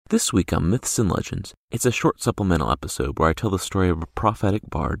This week on Myths and Legends, it's a short supplemental episode where I tell the story of a prophetic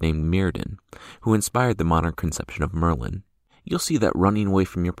bard named Myrddin, who inspired the modern conception of Merlin. You'll see that running away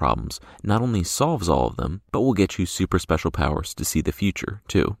from your problems not only solves all of them, but will get you super special powers to see the future,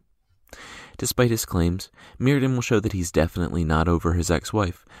 too. Despite his claims, Myrddin will show that he's definitely not over his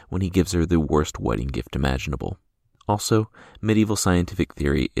ex-wife when he gives her the worst wedding gift imaginable. Also, medieval scientific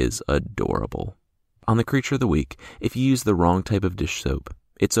theory is adorable. On the Creature of the Week, if you use the wrong type of dish soap,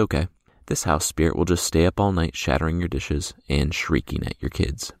 it's okay. This house spirit will just stay up all night shattering your dishes and shrieking at your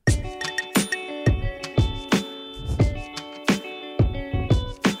kids.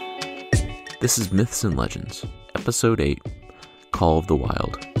 This is Myths and Legends, Episode 8, Call of the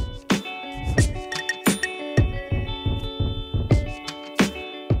Wild.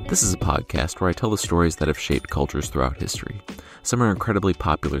 This is a podcast where I tell the stories that have shaped cultures throughout history. Some are incredibly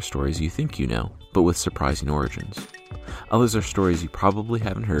popular stories you think you know, but with surprising origins. Others are stories you probably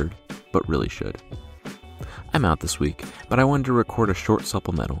haven't heard, but really should. I'm out this week, but I wanted to record a short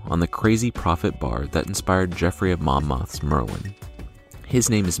supplemental on the crazy prophet bard that inspired Geoffrey of Monmouth's Merlin. His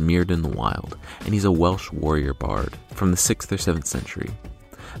name is Myrddin the Wild, and he's a Welsh warrior bard from the 6th or 7th century.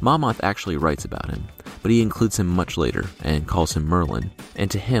 Monmouth actually writes about him, but he includes him much later and calls him Merlin, and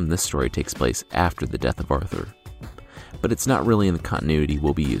to him this story takes place after the death of Arthur. But it's not really in the continuity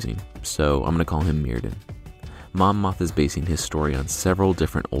we'll be using, so I'm going to call him Myrddin. Monmouth is basing his story on several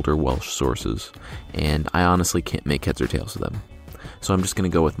different older Welsh sources, and I honestly can't make heads or tails of them. So I'm just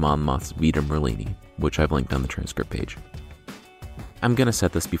going to go with Monmouth's Vita Merlini, which I've linked on the transcript page. I'm going to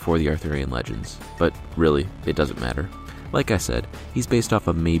set this before the Arthurian legends, but really, it doesn't matter. Like I said, he's based off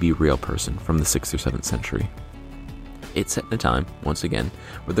a maybe real person from the 6th or 7th century. It's set in a time, once again,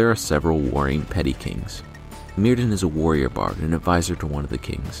 where there are several warring petty kings. Myrddin is a warrior bard and advisor to one of the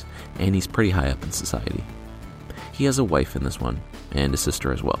kings, and he's pretty high up in society. He has a wife in this one, and a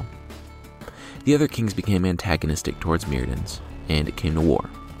sister as well. The other kings became antagonistic towards Myrddin's, and it came to war.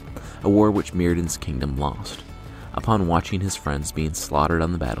 A war which Myrddin's kingdom lost. Upon watching his friends being slaughtered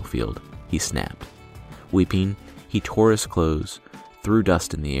on the battlefield, he snapped. Weeping, he tore his clothes, threw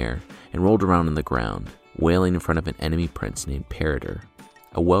dust in the air, and rolled around on the ground, wailing in front of an enemy prince named Peredur,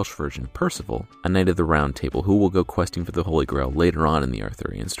 a Welsh version of Percival, a knight of the Round Table who will go questing for the Holy Grail later on in the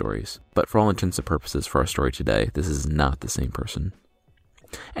Arthurian stories. But for all intents and purposes for our story today, this is not the same person.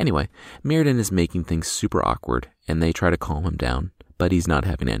 Anyway, Myrddin is making things super awkward, and they try to calm him down, but he's not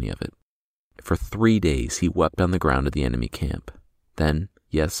having any of it. For 3 days, he wept on the ground of the enemy camp. Then,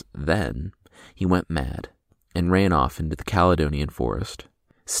 yes, then, he went mad, and ran off into the Caledonian forest,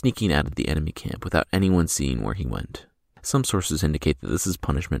 sneaking out of the enemy camp without anyone seeing where he went. Some sources indicate that this is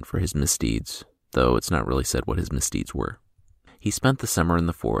punishment for his misdeeds, though it's not really said what his misdeeds were. He spent the summer in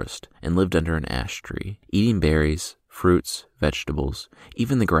the forest and lived under an ash tree, eating berries, fruits, vegetables,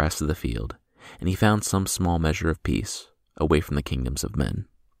 even the grass of the field, and he found some small measure of peace away from the kingdoms of men.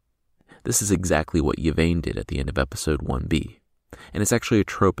 This is exactly what Yvain did at the end of episode 1b, and it's actually a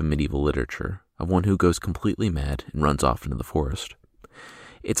trope in medieval literature of one who goes completely mad and runs off into the forest.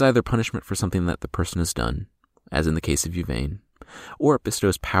 It's either punishment for something that the person has done, as in the case of Yvain, or it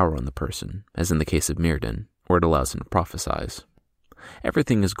bestows power on the person, as in the case of Myrddin, or it allows him to prophesize.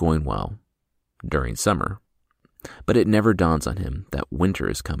 Everything is going well during summer, but it never dawns on him that winter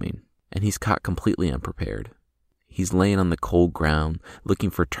is coming, and he's caught completely unprepared. He's laying on the cold ground, looking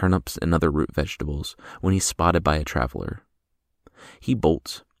for turnips and other root vegetables, when he's spotted by a traveler. He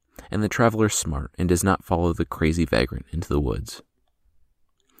bolts, and the traveler's smart and does not follow the crazy vagrant into the woods.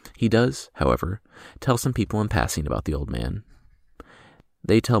 He does, however, tell some people in passing about the old man.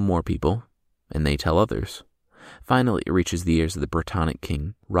 They tell more people, and they tell others. Finally, it reaches the ears of the Brittonic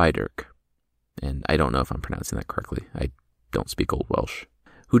king, Rhydderch, and I don't know if I'm pronouncing that correctly, I don't speak Old Welsh,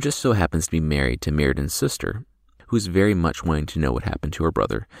 who just so happens to be married to Myrddin's sister, who's very much wanting to know what happened to her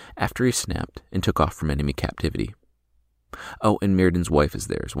brother after he snapped and took off from enemy captivity. Oh, and Myrddin's wife is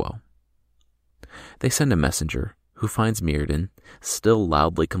there as well. They send a messenger, who finds Myrddin, still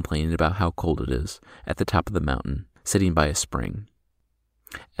loudly complaining about how cold it is, at the top of the mountain, sitting by a spring.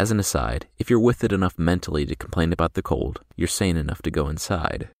 As an aside, if you're with it enough mentally to complain about the cold, you're sane enough to go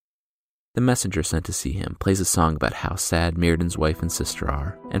inside. The messenger sent to see him plays a song about how sad Myrddin's wife and sister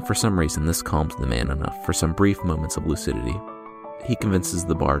are, and for some reason this calms the man enough for some brief moments of lucidity. He convinces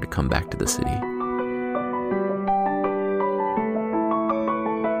the bard to come back to the city.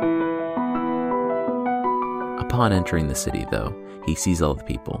 Upon entering the city, though, he sees all the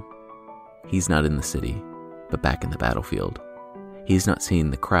people. He's not in the city, but back in the battlefield. He's not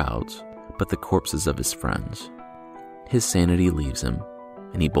seeing the crowds, but the corpses of his friends. His sanity leaves him,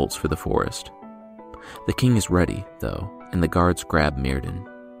 and he bolts for the forest. The king is ready, though, and the guards grab Myrddin,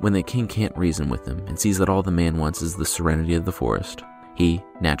 When the king can't reason with him and sees that all the man wants is the serenity of the forest, he,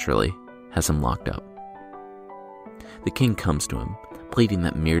 naturally, has him locked up. The king comes to him, pleading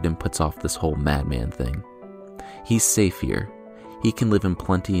that Myrddin puts off this whole madman thing. He's safe here. He can live in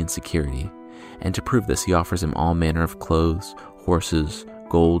plenty and security, and to prove this he offers him all manner of clothes, horses,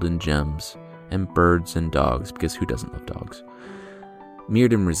 gold and gems, and birds and dogs, because who doesn't love dogs?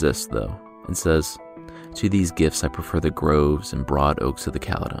 Myrddin resists, though, and says, "To these gifts I prefer the groves and broad oaks of the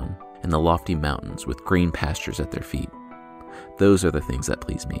Caledon, and the lofty mountains with green pastures at their feet. Those are the things that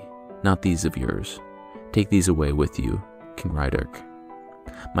please me, not these of yours. Take these away with you, King Rhydderch.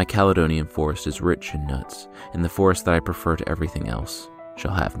 My Caledonian forest is rich in nuts, and the forest that I prefer to everything else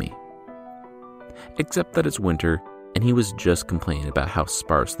shall have me." Except that it's winter, and he was just complaining about how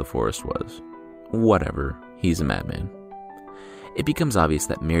sparse the forest was. Whatever, he's a madman. It becomes obvious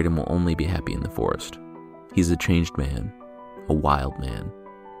that Myrddin will only be happy in the forest. He's a changed man, a wild man.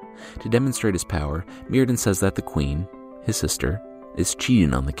 To demonstrate his power, Myrddin says that the queen, his sister, is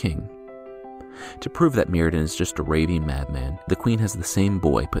cheating on the king. To prove that Myrddin is just a raving madman, the queen has the same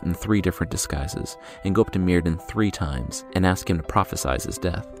boy put in 3 different disguises and go up to Myrddin 3 times and ask him to prophesize his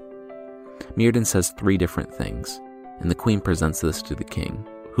death. Myrddin says 3 different things, and the queen presents this to the king,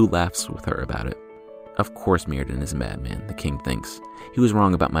 who laughs with her about it. Of course Myrddin is a madman, the king thinks. He was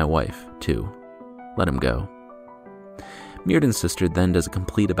wrong about my wife, too. Let him go. Myrddin's sister then does a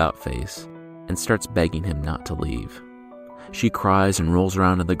complete about-face and starts begging him not to leave. She cries and rolls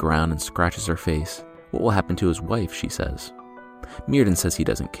around on the ground and scratches her face. What will happen to his wife, she says. Myrddin says he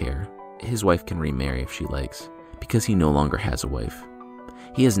doesn't care. His wife can remarry if she likes, because he no longer has a wife.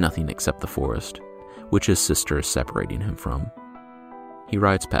 He has nothing except the forest, which his sister is separating him from. He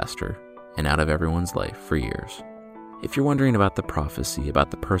rides past her, and out of everyone's life for years. If you're wondering about the prophecy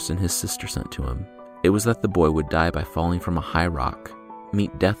about the person his sister sent to him, it was that the boy would die by falling from a high rock,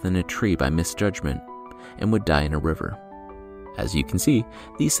 meet death in a tree by misjudgment, and would die in a river. As you can see,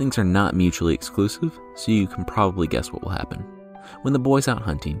 these things are not mutually exclusive, so you can probably guess what will happen. When the boy's out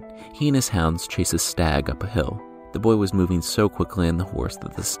hunting, he and his hounds chase a stag up a hill. The boy was moving so quickly on the horse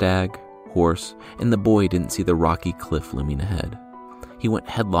that the stag, horse, and the boy didn't see the rocky cliff looming ahead. He went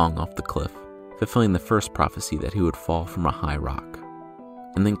headlong off the cliff, fulfilling the first prophecy that he would fall from a high rock,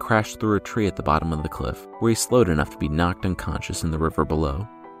 and then crashed through a tree at the bottom of the cliff, where he slowed enough to be knocked unconscious in the river below,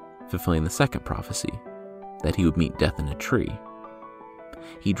 fulfilling the second prophecy, that he would meet death in a tree.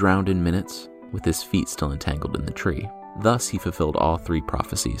 He drowned in minutes, with his feet still entangled in the tree. Thus he fulfilled all 3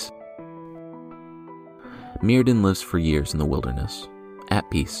 prophecies. Myrddin lives for years in the wilderness, at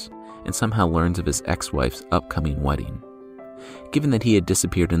peace, and somehow learns of his ex-wife's upcoming wedding. Given that he had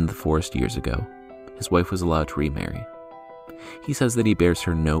disappeared into the forest years ago, his wife was allowed to remarry. He says that he bears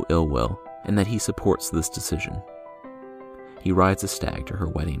her no ill will, and that he supports this decision. He rides a stag to her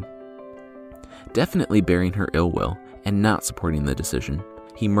wedding. Definitely bearing her ill will, and not supporting the decision,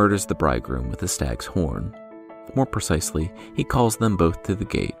 he murders the bridegroom with the stag's horn. More precisely, he calls them both to the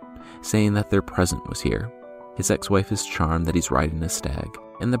gate, saying that their present was here. His ex-wife is charmed that he's riding a stag,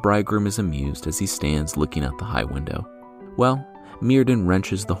 and the bridegroom is amused as he stands looking out the high window. Well, Myrddin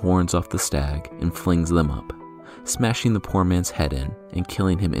wrenches the horns off the stag and flings them up, smashing the poor man's head in and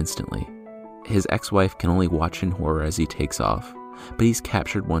killing him instantly. His ex-wife can only watch in horror as he takes off, but he's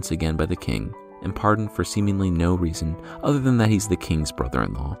captured once again by the king and pardoned for seemingly no reason other than that he's the king's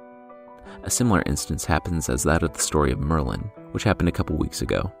brother-in-law. A similar instance happens as that of the story of Merlin, which happened a couple weeks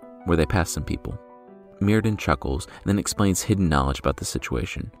ago, where they passed some people. Myrddin chuckles and then explains hidden knowledge about the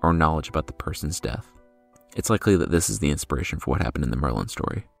situation, or knowledge about the person's death. It's likely that this is the inspiration for what happened in the Merlin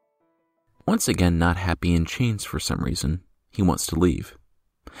story. Once again not happy in chains for some reason, he wants to leave.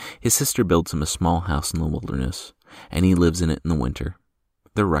 His sister builds him a small house in the wilderness, and he lives in it in the winter.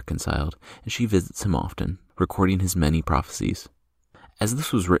 They're reconciled, and she visits him often, recording his many prophecies. As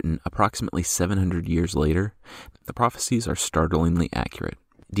this was written approximately 700 years later, the prophecies are startlingly accurate,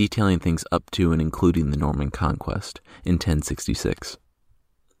 detailing things up to and including the Norman conquest in 1066.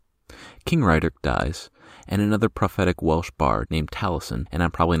 King Rhydderch dies, and another prophetic Welsh bard named Taliesin, and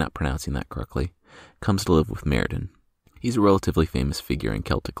I'm probably not pronouncing that correctly, comes to live with Myrddin. He's a relatively famous figure in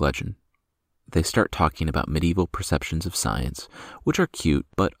Celtic legend. They start talking about medieval perceptions of science, which are cute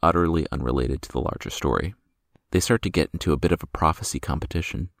but utterly unrelated to the larger story. They start to get into a bit of a prophecy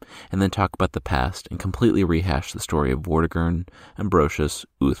competition, and then talk about the past and completely rehash the story of Vortigern, Ambrosius,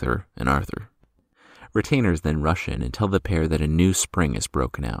 Uther, and Arthur. Retainers then rush in and tell the pair that a new spring has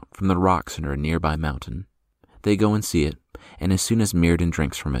broken out from the rocks under a nearby mountain. They go and see it, and as soon as Myrddin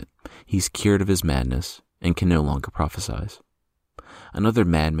drinks from it, he's cured of his madness and can no longer prophesize. Another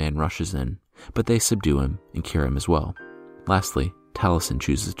madman rushes in, but they subdue him and cure him as well. Lastly, Taliesin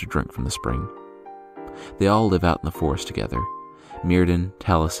chooses to drink from the spring. They all live out in the forest together. Myrddin,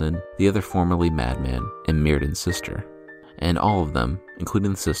 Taliesin, the other formerly madman, and Myrddin's sister. And all of them,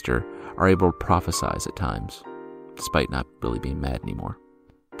 including the sister, are able to prophesize at times, despite not really being mad anymore.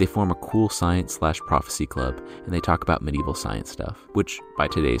 They form a cool science/prophecy club, and they talk about medieval science stuff, which, by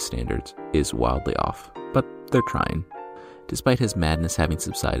today's standards, is wildly off. But they're trying. Despite his madness having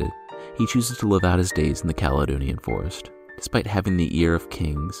subsided, he chooses to live out his days in the Caledonian forest. Despite having the ear of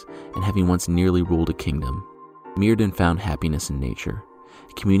kings, and having once nearly ruled a kingdom, Myrddin found happiness in nature,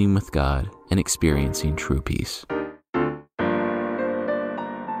 communing with God, and experiencing true peace.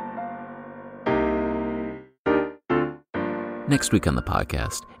 Next week on the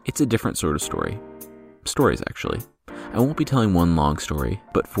podcast, it's a different sort of story. Stories, actually. I won't be telling one long story,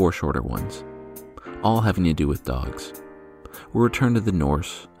 but 4 shorter ones, all having to do with dogs. We'll return to the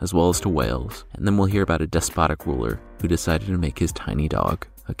Norse, as well as to Wales, and then we'll hear about a despotic ruler who decided to make his tiny dog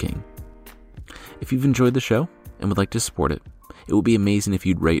a king. If you've enjoyed the show and would like to support it, it would be amazing if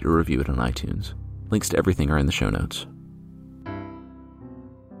you'd rate or review it on iTunes. Links to everything are in the show notes.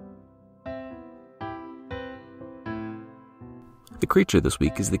 The creature this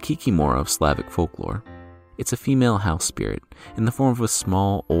week is the Kikimora of Slavic folklore. It's a female house spirit in the form of a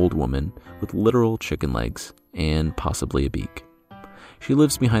small, old woman with literal chicken legs and possibly a beak. She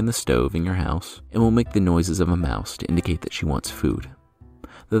lives behind the stove in your house and will make the noises of a mouse to indicate that she wants food,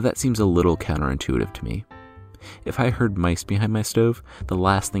 though that seems a little counterintuitive to me. If I heard mice behind my stove, the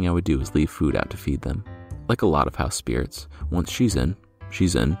last thing I would do is leave food out to feed them. Like a lot of house spirits, once she's in,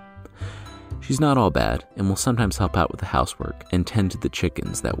 she's in. She's not all bad, and will sometimes help out with the housework and tend to the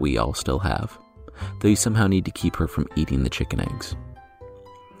chickens that we all still have, though you somehow need to keep her from eating the chicken eggs.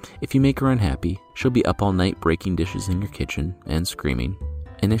 If you make her unhappy, she'll be up all night breaking dishes in your kitchen and screaming,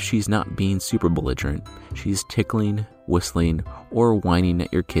 and if she's not being super belligerent, she's tickling, whistling, or whining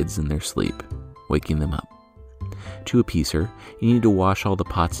at your kids in their sleep, waking them up. To appease her, you need to wash all the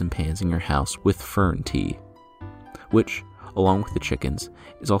pots and pans in your house with fern tea, which, along with the chickens,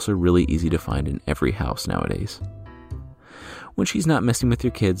 is also really easy to find in every house nowadays. When she's not messing with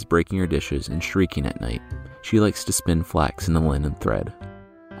your kids, breaking your dishes, and shrieking at night, she likes to spin flax in the linen thread.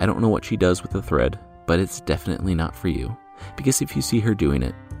 I don't know what she does with the thread, but it's definitely not for you, because if you see her doing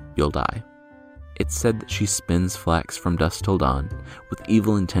it, you'll die. It's said that she spins flax from dusk till dawn, with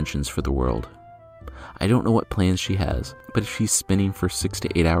evil intentions for the world. I don't know what plans she has, but if she's spinning for 6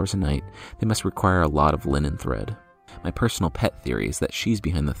 to 8 hours a night, they must require a lot of linen thread. My personal pet theory is that she's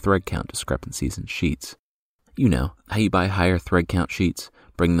behind the thread count discrepancies in sheets. You know, how you buy higher thread count sheets,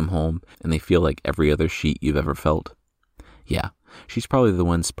 bring them home, and they feel like every other sheet you've ever felt? Yeah, she's probably the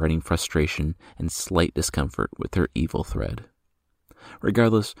one spreading frustration and slight discomfort with her evil thread.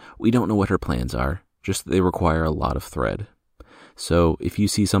 Regardless, we don't know what her plans are, just that they require a lot of thread. So if you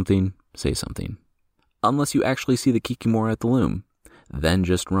see something, say something. Unless you actually see the Kikimora at the loom, then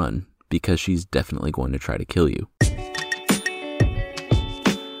just run, because she's definitely going to try to kill you.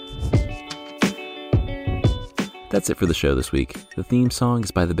 That's it for the show this week. The theme song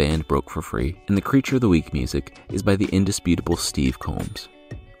is by the band Broke for Free, and the Creature of the Week music is by the indisputable Steve Combs.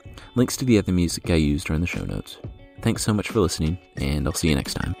 Links to the other music I used are in the show notes. Thanks so much for listening, and I'll see you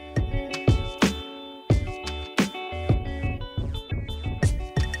next time.